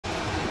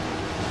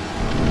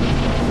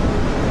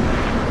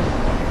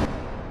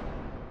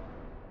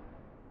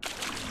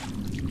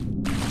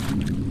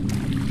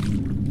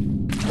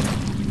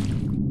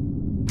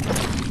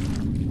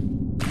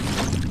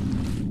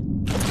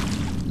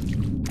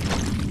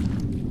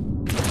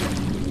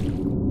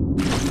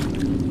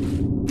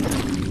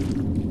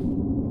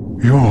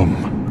Yhorm,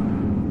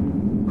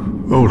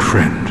 old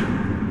friend.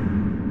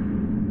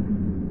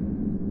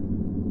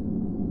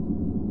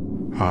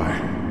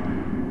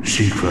 I,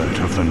 Secret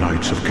of the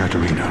Knights of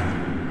Katarina,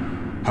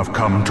 have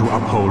come to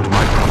uphold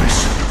my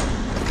promise.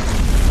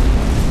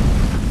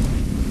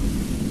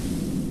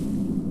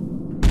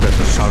 Let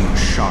the sun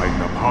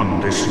shine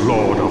upon this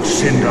Lord of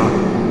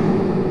Cinder.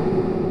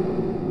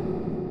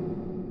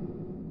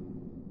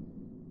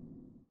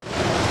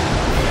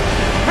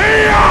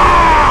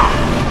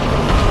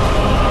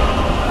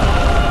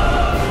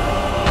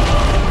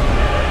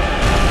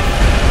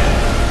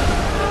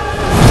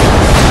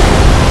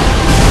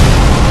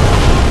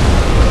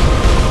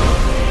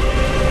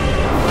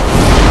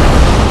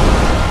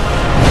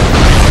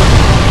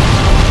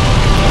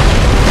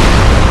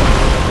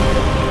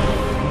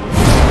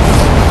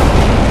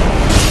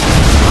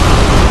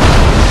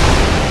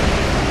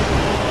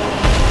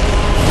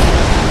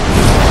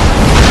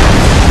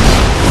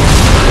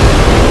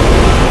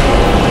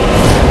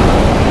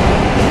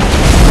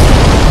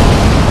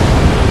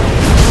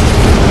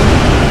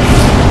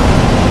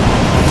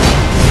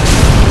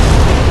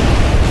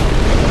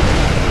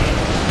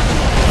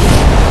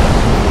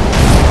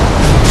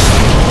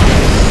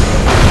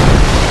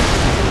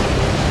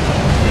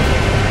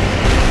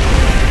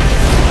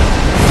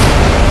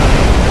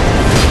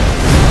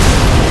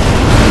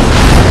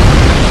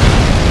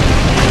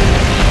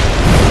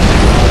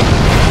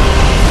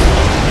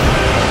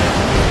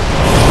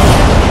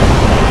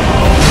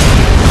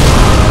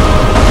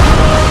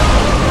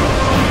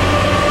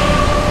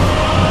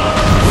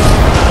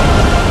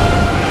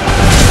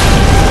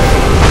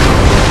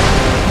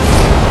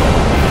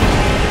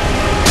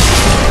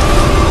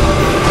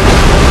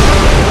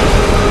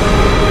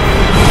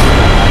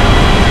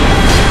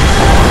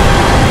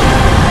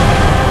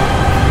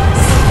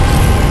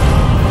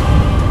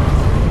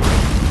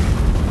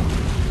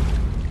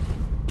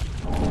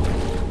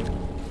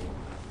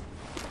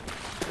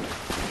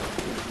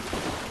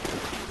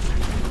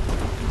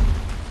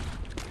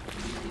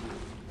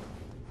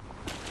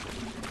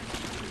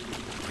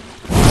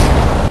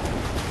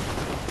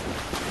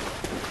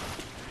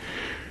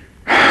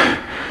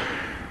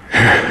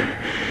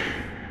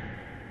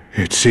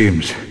 It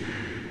seems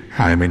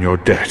I am in your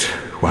debt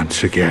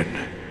once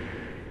again.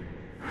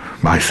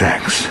 My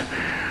thanks.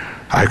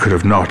 I could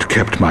have not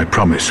kept my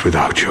promise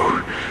without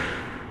you.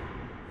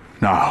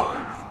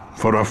 Now,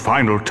 for a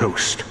final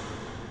toast.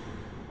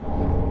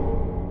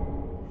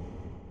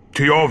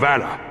 To your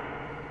valor,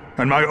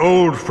 and my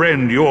old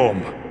friend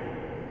Yhorm.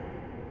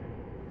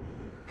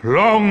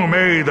 Long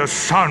may the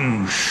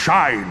sun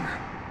shine!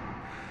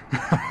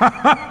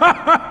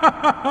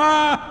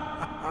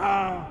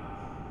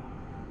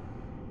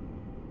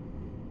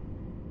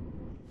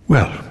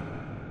 Well,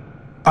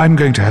 I'm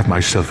going to have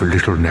myself a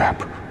little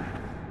nap.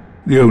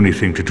 The only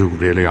thing to do,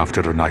 really,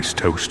 after a nice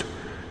toast.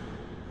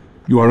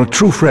 You are a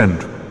true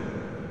friend.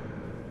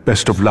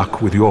 Best of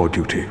luck with your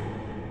duty.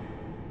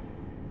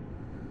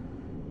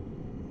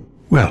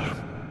 Well,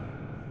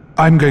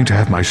 I'm going to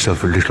have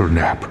myself a little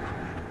nap.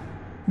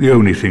 The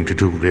only thing to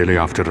do, really,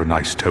 after a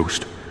nice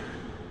toast.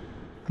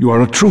 You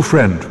are a true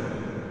friend.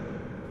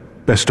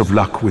 Best of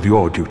luck with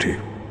your duty.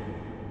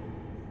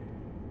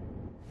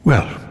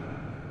 Well,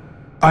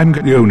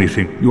 the only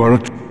thing, you are a...